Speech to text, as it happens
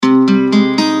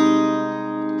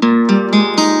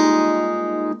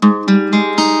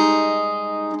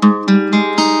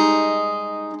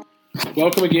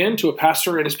Welcome again to A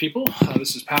Pastor and His People.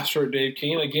 This is Pastor Dave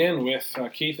Keene again with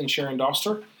Keith and Sharon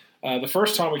Doster. The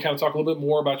first time we kind of talk a little bit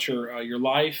more about your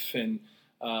life and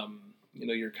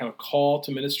your kind of call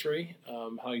to ministry,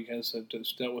 how you guys have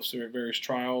dealt with various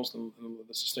trials and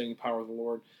the sustaining power of the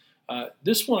Lord.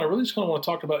 This one, I really just kind of want to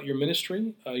talk about your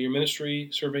ministry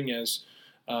serving as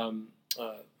a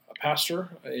pastor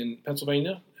in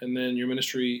Pennsylvania, and then your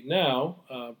ministry now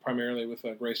primarily with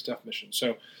Grace Deaf Mission.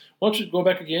 So why don't you go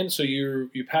back again? So you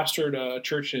pastored a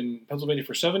church in Pennsylvania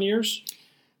for 7 years?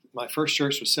 My first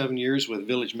church was 7 years with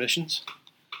Village Missions.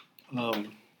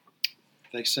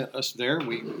 They sent us there.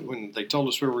 When they told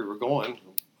us where we were going,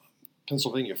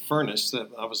 Pennsylvania Furnace, that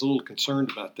I was a little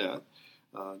concerned about that.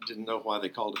 Didn't know why they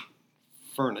called it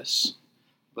Furnace.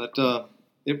 But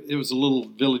it was a little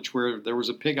village where there was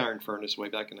a pig iron furnace way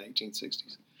back in the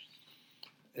 1860s.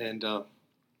 And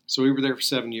so we were there for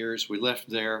 7 years. We left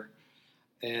there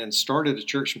and started a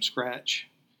church from scratch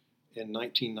in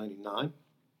 1999,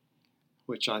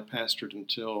 which I pastored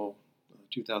until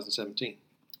 2017.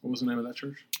 What was the name of that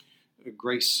church?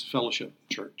 Grace Fellowship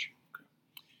Church.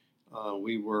 Okay.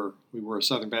 We were a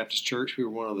Southern Baptist church. We were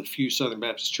one of the few Southern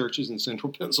Baptist churches in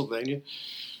central Pennsylvania.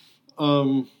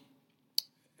 It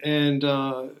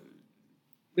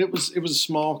was a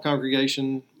small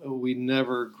congregation. We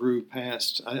never grew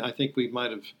past. I think we might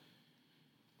have.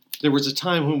 There was a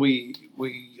time when we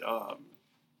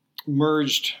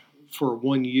merged for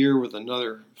 1 year with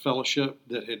another fellowship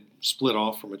that had split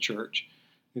off from a church,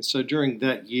 and so during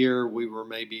that year we were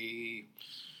maybe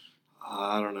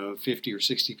 50 or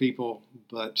 60 people.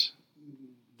 But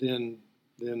then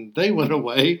they went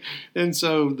away, and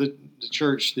so the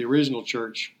church, the original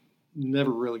church,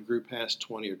 never really grew past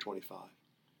 20 or 25.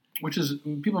 Which is,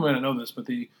 people may not know this, but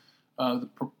the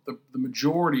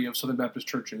majority of Southern Baptist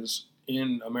churches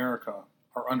in America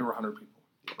are under 100 people,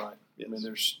 right? Yes. I mean,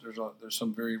 there's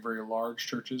some very, very large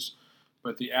churches,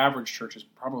 but the average church is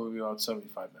probably about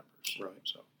 75 members. Right.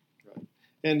 So, right.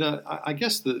 And I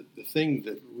guess the thing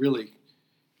that really,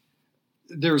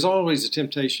 there's always a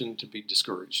temptation to be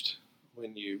discouraged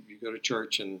when you go to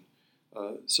church and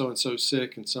so-and-so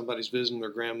sick and somebody's visiting their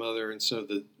grandmother, and so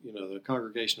the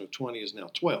congregation of 20 is now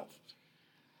 12.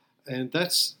 And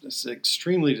that's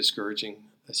extremely discouraging,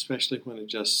 especially when it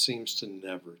just seems to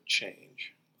never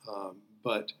change.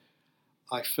 But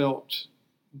I felt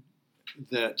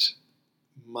that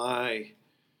my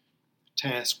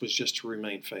task was just to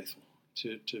remain faithful,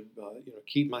 to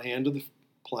keep my hand to the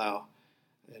plow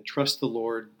and trust the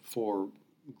Lord for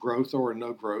growth or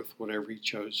no growth, whatever He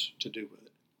chose to do with it.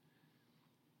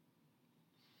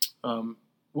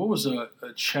 What was a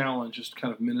challenge just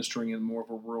kind of ministering in more of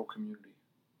a rural community?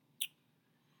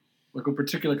 Like in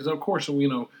particular, because of course,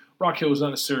 Rock Hill is not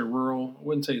necessarily rural. I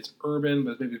wouldn't say it's urban,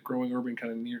 but maybe growing urban,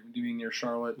 kind of being near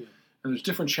Charlotte. Yeah. And there's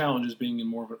different challenges being in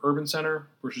more of an urban center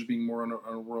versus being more in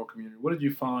a rural community. What did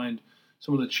you find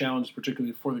some of the challenges,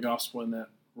 particularly for the gospel in that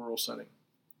rural setting?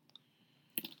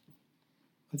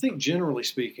 I think generally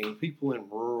speaking, people in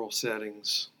rural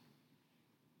settings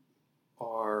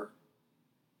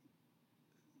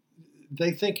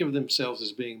they think of themselves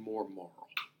as being more moral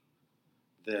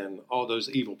than all those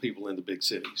evil people in the big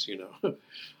cities,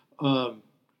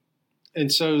 and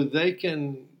so they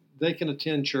can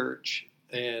attend church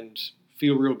and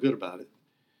feel real good about it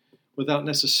without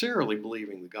necessarily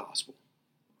believing the gospel,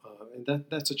 and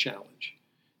that's a challenge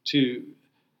to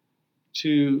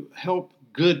help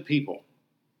good people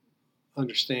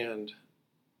understand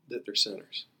that they're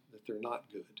sinners, that they're not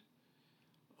good.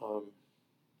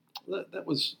 That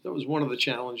was one of the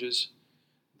challenges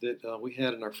that we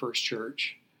had in our first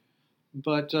church.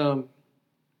 But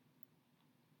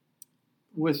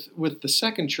with the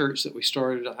second church that we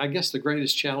started, I guess the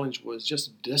greatest challenge was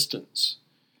just distance.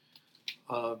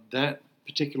 That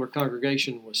particular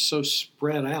congregation was so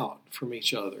spread out from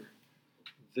each other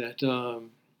that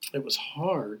it was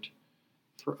hard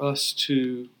for us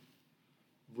to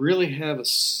really have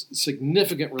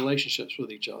significant relationships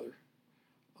with each other.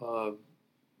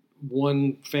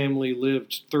 One family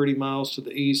lived 30 miles to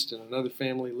the east and another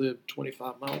family lived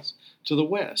 25 miles to the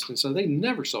west. And so they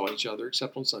never saw each other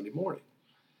except on Sunday morning.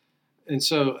 And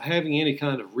so having any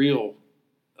kind of real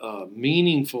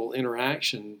meaningful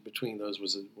interaction between those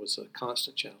was a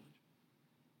constant challenge.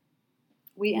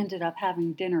 We ended up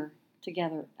having dinner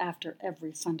together after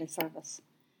every Sunday service.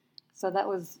 So that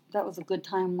was a good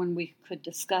time when we could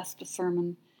discuss the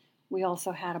sermon. We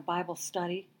also had a Bible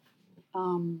study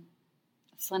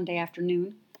Sunday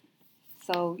afternoon.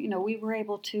 So, we were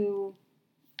able to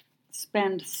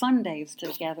spend Sundays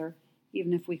together,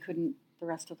 even if we couldn't the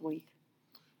rest of the week.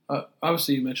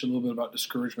 Obviously, you mentioned a little bit about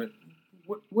discouragement.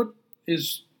 What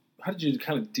is did you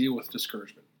kind of deal with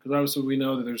discouragement? Because obviously we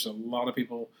know that there's a lot of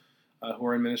people who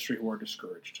are in ministry who are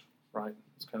discouraged, right?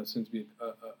 It kind of seems to be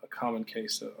a common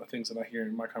case of things that I hear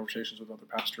in my conversations with other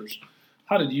pastors.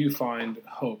 How did you find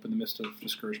hope in the midst of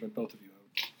discouragement? Both of you, I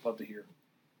would love to hear.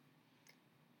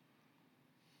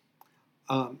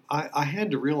 I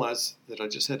had to realize that I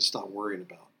just had to stop worrying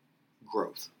about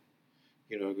growth.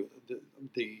 You know,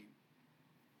 the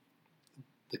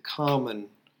common,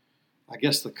 I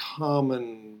guess the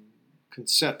common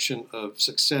conception of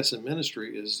success in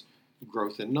ministry is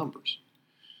growth in numbers.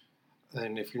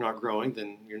 And if you're not growing,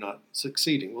 then you're not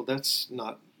succeeding. Well, that's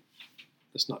not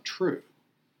true.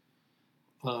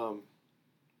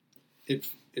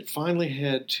 It finally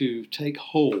had to take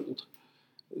hold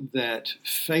that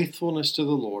faithfulness to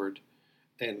the Lord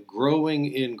and growing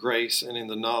in grace and in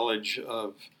the knowledge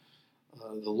of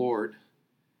the Lord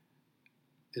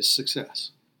is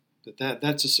success.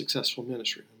 That's a successful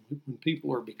ministry. When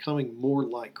people are becoming more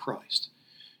like Christ,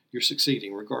 you're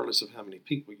succeeding regardless of how many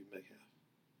people you may have.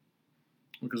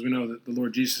 Because we know that the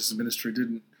Lord Jesus' ministry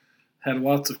had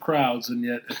lots of crowds, and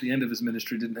yet at the end of his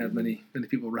ministry didn't have many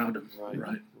people around him.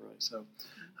 Right. So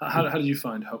how did you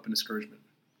find hope and discouragement,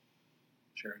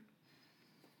 Sharon?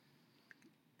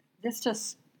 This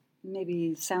just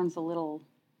maybe sounds a little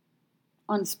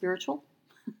unspiritual,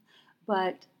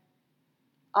 but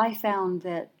I found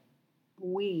that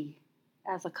we,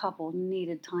 as a couple,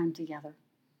 needed time together,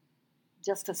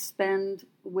 just to spend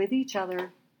with each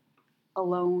other,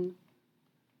 alone,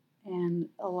 and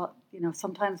a lot.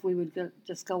 Sometimes we would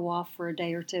just go off for a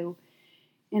day or two,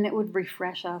 and it would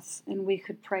refresh us, and we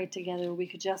could pray together. We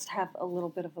could just have a little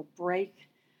bit of a break,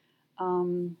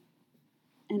 and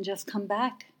just come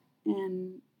back.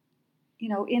 And,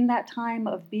 in that time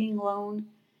of being alone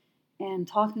and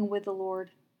talking with the Lord,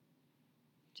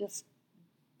 just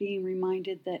being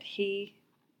reminded that He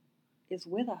is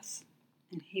with us,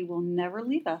 and He will never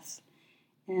leave us,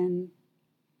 and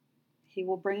He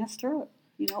will bring us through it.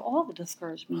 All the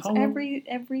discouragements,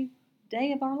 every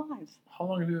day of our lives. How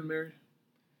long have you been married?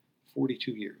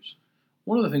 42 years.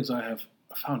 One of the things I have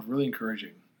found really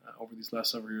encouraging over these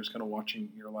last several years, kind of watching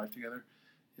your life together,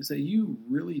 is that you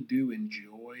really do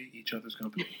enjoy each other's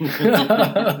company.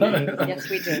 Yes,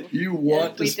 we do. You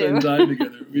want to spend time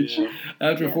together, which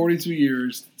after 42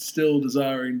 years, still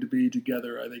desiring to be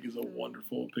together, I think is a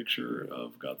wonderful picture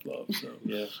of God's love. So,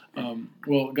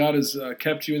 well, God has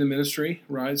kept you in the ministry,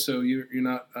 right? So you're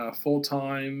not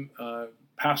full-time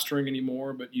pastoring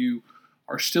anymore, but you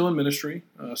are still in ministry.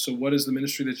 So what is the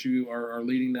ministry that you are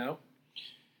leading now?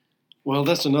 Well,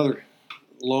 that's another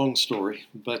long story,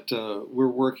 but we're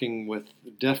working with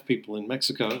deaf people in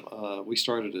Mexico. We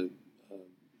started a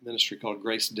ministry called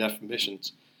Grace Deaf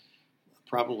Missions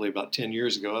probably about 10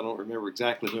 years ago. I don't remember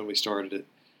exactly when we started it.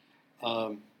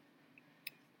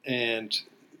 And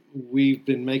we've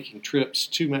been making trips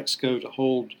to Mexico to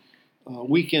hold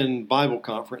weekend Bible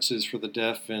conferences for the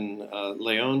deaf in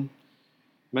Leon,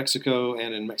 Mexico,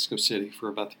 and in Mexico City for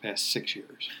about the past 6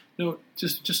 years.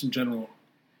 Just in general,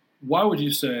 why would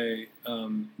you say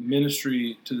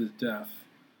ministry to the deaf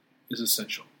is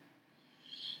essential?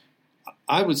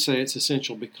 I would say it's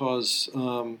essential because,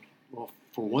 for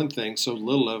one thing, so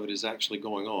little of it is actually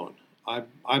going on.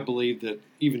 I believe that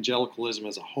evangelicalism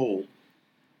as a whole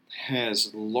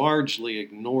has largely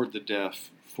ignored the deaf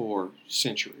for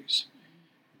centuries.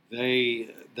 They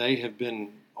have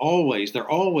been they're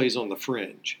always on the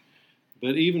fringe.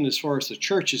 But even as far as the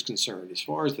church is concerned, as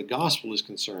far as the gospel is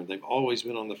concerned, they've always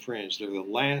been on the fringe. They're the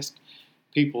last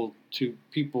people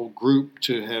group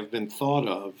to have been thought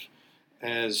of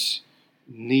as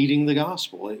needing the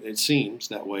gospel. It seems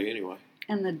that way anyway.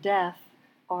 And the deaf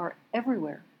are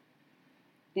everywhere,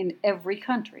 in every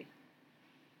country.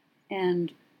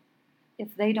 And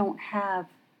if they don't have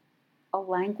a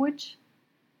language,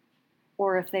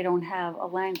 or if they don't have a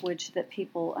language that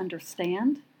people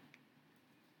understand,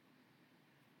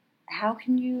 how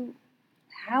can you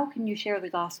share the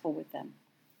gospel with them?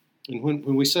 And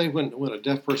when we say when a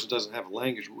deaf person doesn't have a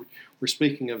language, we're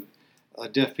speaking of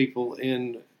deaf people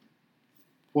in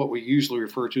what we usually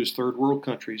refer to as third world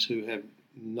countries who have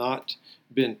not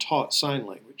been taught sign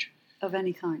language of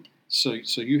any kind. So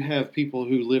you have people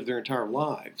who live their entire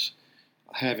lives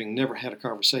having never had a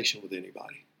conversation with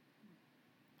anybody.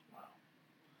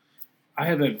 I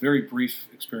had that very brief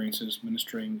experiences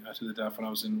ministering to the deaf when I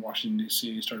was in Washington,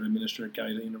 D.C. Started to minister at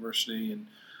Gallaudet University, and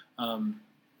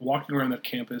walking around that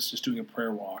campus, just doing a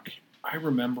prayer walk, I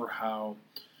remember how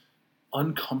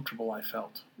uncomfortable I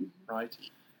felt, right?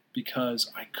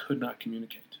 Because I could not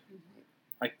communicate.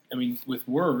 I mean, with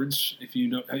words, if you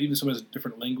know, even someone has a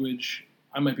different language,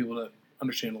 I might be able to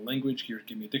understand the language. Here,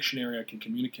 give me a dictionary. I can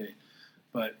communicate.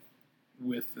 But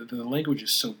with the language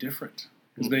is so different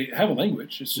because they have a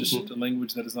language. It's just a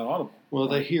language that is not audible. Well,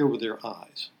 they hear with their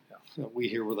eyes. Yeah. We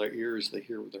hear with our ears. They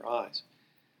hear with their eyes.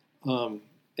 And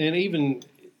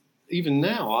even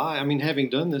now, I mean, having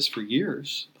done this for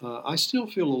years, I still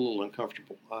feel a little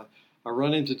uncomfortable. I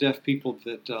run into deaf people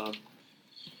that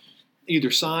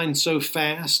either sign so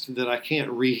fast that I can't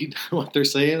read what they're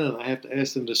saying, and I have to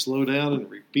ask them to slow down and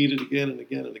repeat it again and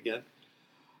again and again.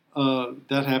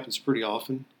 That happens pretty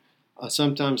often.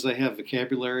 Sometimes they have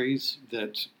vocabularies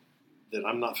that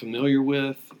I'm not familiar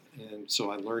with, and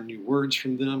so I learn new words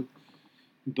from them.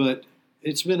 But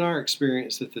it's been our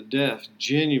experience that the deaf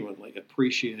genuinely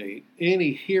appreciate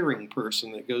any hearing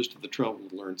person that goes to the trouble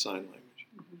to learn sign language.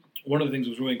 One of the things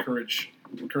that was really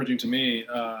encouraging to me,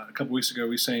 a couple weeks ago,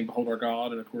 we sang Behold Our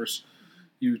God, and of course,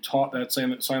 you taught that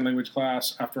sign language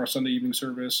class after our Sunday evening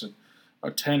service, and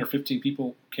 10 or 15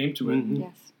 people came to it. Mm-hmm.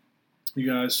 Yes.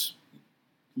 You guys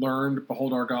learned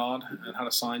Behold Our God and how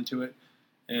to sign to it.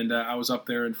 And I was up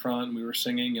there in front, and we were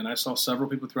singing, and I saw several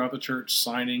people throughout the church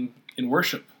signing in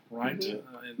worship, right?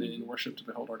 Mm-hmm. In worship to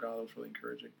Behold Our God. That was really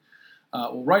encouraging.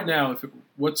 Well, right now,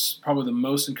 what's probably the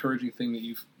most encouraging thing that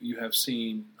you have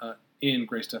seen in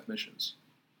Grace Deaf Missions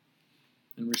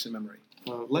in recent memory?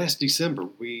 Last December,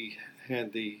 we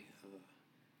had the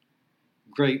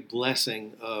great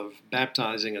blessing of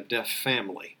baptizing a deaf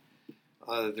family.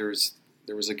 There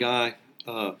was a guy.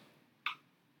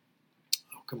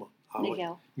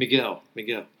 Miguel.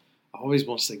 I always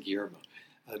want to say Guillermo.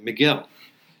 Miguel.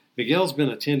 Miguel's been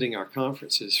attending our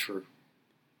conferences for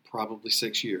probably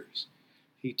 6 years.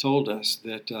 He told us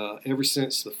that ever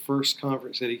since the first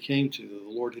conference that he came to, the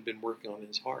Lord had been working on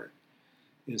his heart.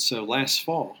 And so last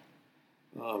fall,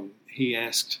 he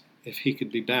asked if he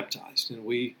could be baptized. And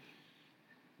we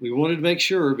wanted to make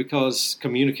sure, because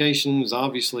communication is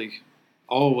obviously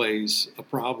always a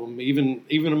problem,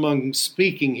 even among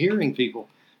speaking, hearing people.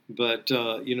 But,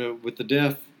 with the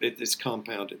deaf, it's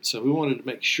compounded. So we wanted to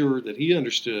make sure that he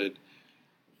understood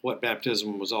what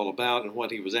baptism was all about and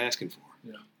what he was asking for.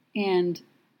 Yeah. And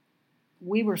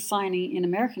we were signing in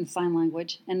American Sign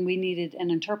Language, and we needed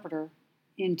an interpreter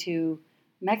into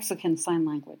Mexican Sign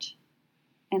Language.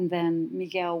 And then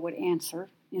Miguel would answer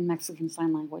in Mexican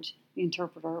Sign Language. The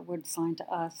interpreter would sign to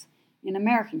us in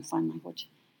American Sign Language.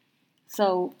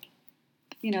 So,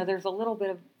 there's a little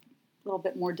bit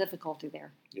more difficulty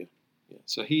there. Yeah.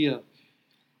 So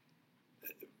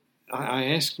I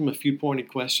asked him a few pointed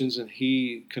questions, and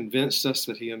he convinced us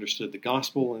that he understood the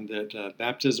gospel and that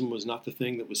baptism was not the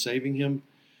thing that was saving him,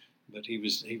 but he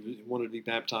wanted to be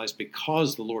baptized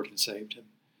because the Lord had saved him,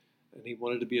 and he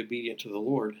wanted to be obedient to the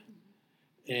Lord.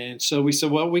 And so we said,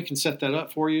 well, we can set that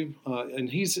up for you. And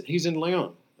he's in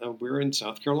Leon. We're in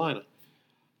South Carolina.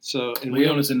 And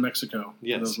Leon is in Mexico.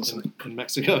 Yes, in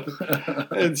Mexico.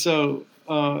 And so,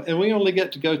 and we only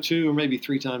get to go 2 or maybe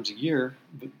 3 times a year,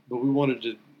 but we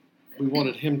wanted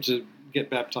him to get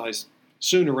baptized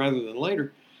sooner rather than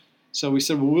later. So we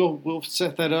said, well, we'll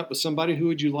set that up with somebody. Who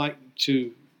would you like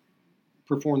to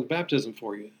perform the baptism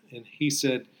for you? And he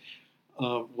said,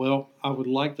 well, I would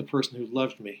like the person who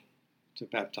loved me to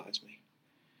baptize me.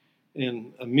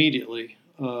 And immediately,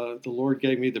 the Lord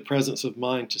gave me the presence of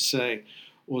mind to say,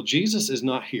 well, Jesus is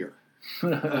not here.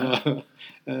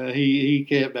 He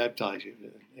can't baptize you.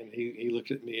 And he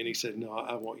looked at me and he said, no,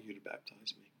 I want you to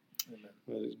baptize me. Amen.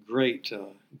 It was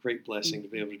great blessing to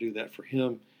be able to do that for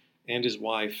him and his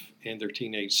wife and their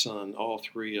teenage son, all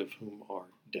 3 of whom are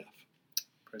deaf.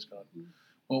 Praise God.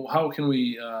 Well, how can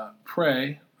we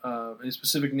pray? Any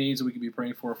specific needs that we could be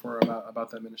praying for about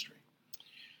that ministry?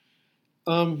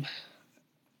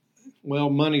 Well,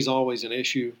 money's always an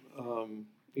issue.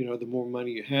 The more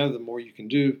money you have, the more you can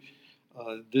do.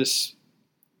 This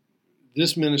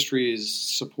ministry is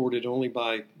supported only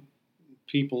by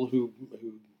people who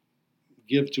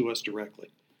give to us directly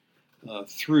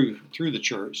through the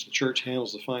church. The church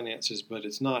handles the finances, but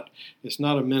it's not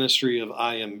a ministry of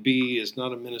IMB. It's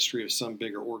not a ministry of some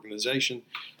bigger organization.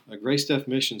 Grace Deaf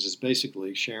Missions is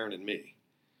basically Sharon and me.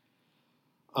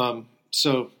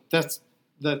 So that's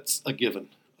a given.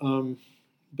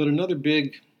 But another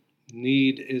big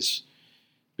need is,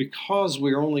 because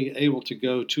we're only able to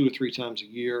go 2 or 3 times a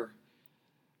year,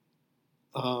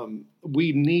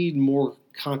 we need more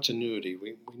continuity.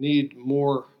 We need a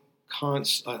more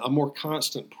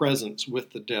constant presence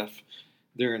with the deaf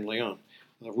there in Leon.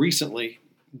 Recently,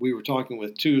 we were talking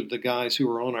with 2 of the guys who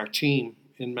were on our team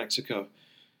in Mexico,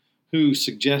 who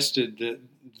suggested that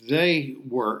they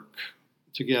work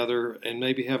together and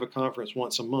maybe have a conference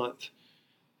once a month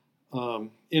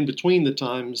in between the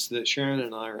times that Sharon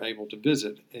and I are able to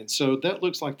visit. And so that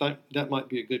looks like that might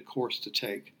be a good course to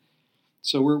take.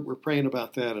 So we're praying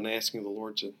about that and asking the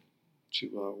Lord to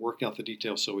work out the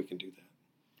details so we can do that.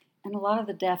 And a lot of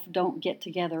the deaf don't get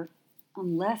together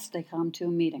unless they come to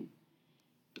a meeting.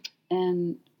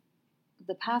 And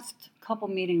the past couple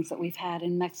meetings that we've had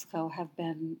in Mexico have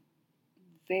been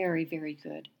very, very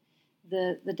good.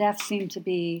 The deaf seem to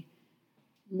be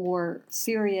more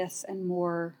serious and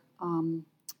more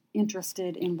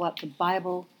interested in what the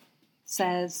Bible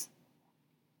says,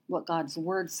 what God's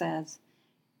Word says,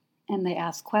 and they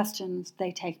ask questions.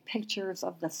 They take pictures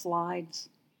of the slides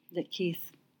that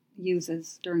Keith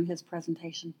uses during his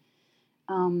presentation.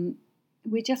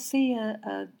 We just see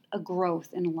a growth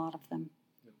in a lot of them.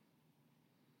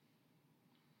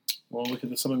 Well,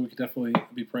 that's something we could definitely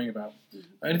be praying about.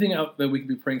 Mm-hmm. Anything out that we could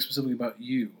be praying specifically about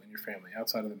you and your family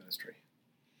outside of the ministry?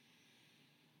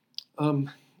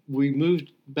 We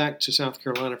moved back to South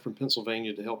Carolina from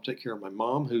Pennsylvania to help take care of my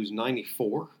mom, who's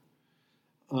 94.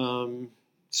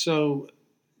 So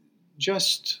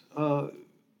just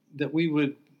that we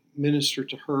would minister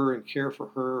to her and care for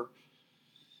her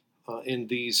in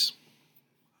these,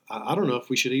 I don't know if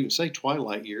we should even say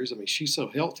twilight years. I mean, she's so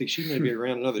healthy, she may be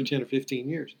around another 10 or 15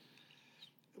 years.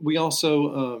 We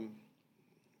also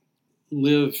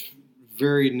live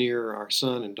very near our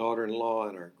son and daughter-in-law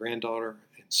and our granddaughter,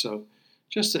 and so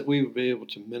just that we would be able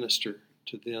to minister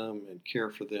to them and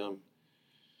care for them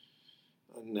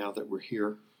now that we're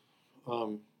here.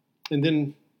 And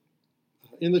then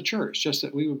in the church, just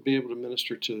that we would be able to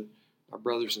minister to our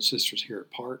brothers and sisters here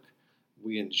at Park.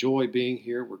 We enjoy being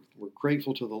here. We're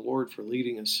grateful to the Lord for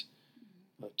leading us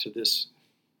to this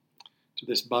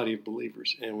body of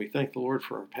believers. And we thank the Lord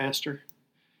for our pastor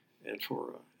and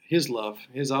for his love,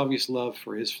 his obvious love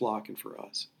for his flock and for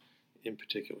us in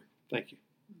particular. Thank you.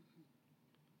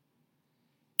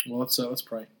 Well, let's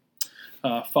pray.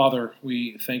 Father,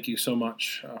 we thank you so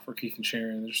much for Keith and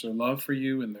Sharon, just their love for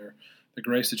you and the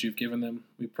grace that you've given them.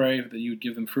 We pray that you would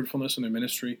give them fruitfulness in their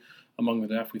ministry among the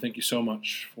deaf. We thank you so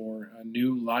much for a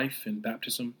new life in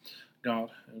baptism,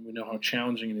 God. And we know how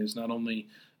challenging it is, not only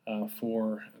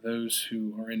for those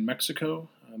who are in Mexico,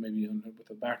 maybe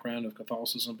with a background of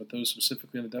Catholicism, but those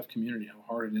specifically in the deaf community, how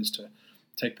hard it is to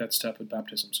take that step of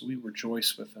baptism. So we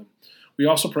rejoice with them. We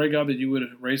also pray, God, that you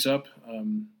would raise up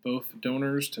both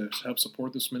donors to help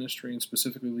support this ministry and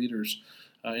specifically leaders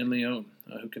in Leon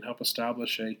who can help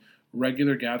establish a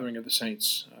regular gathering of the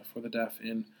saints for the deaf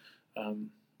in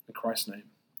Christ's name.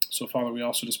 So, Father, we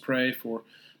also just pray for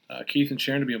Keith and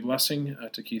Sharon to be a blessing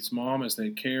to Keith's mom as they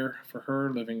care for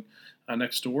her living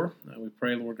next door. We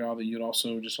pray, Lord God, that you'd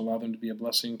also just allow them to be a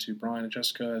blessing to Brian and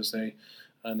Jessica as they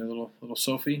and their little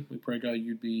Sophie. We pray, God,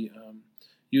 you'd be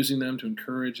using them to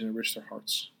encourage and enrich their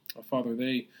hearts. Father,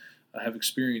 they have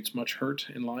experienced much hurt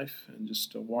in life and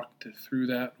just walked through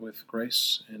that with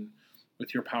grace and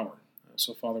with your power.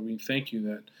 So, Father, we thank you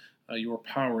that your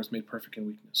power is made perfect in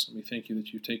weakness. And we thank you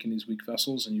that you've taken these weak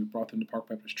vessels and you've brought them to Park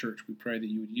Baptist Church. We pray that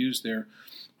you would use their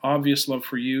obvious love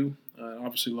for you,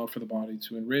 obviously love for the body,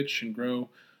 to enrich and grow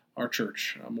our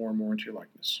church more and more into your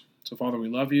likeness. So, Father, we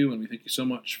love you and we thank you so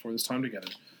much for this time together.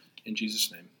 In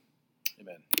Jesus' name,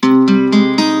 amen.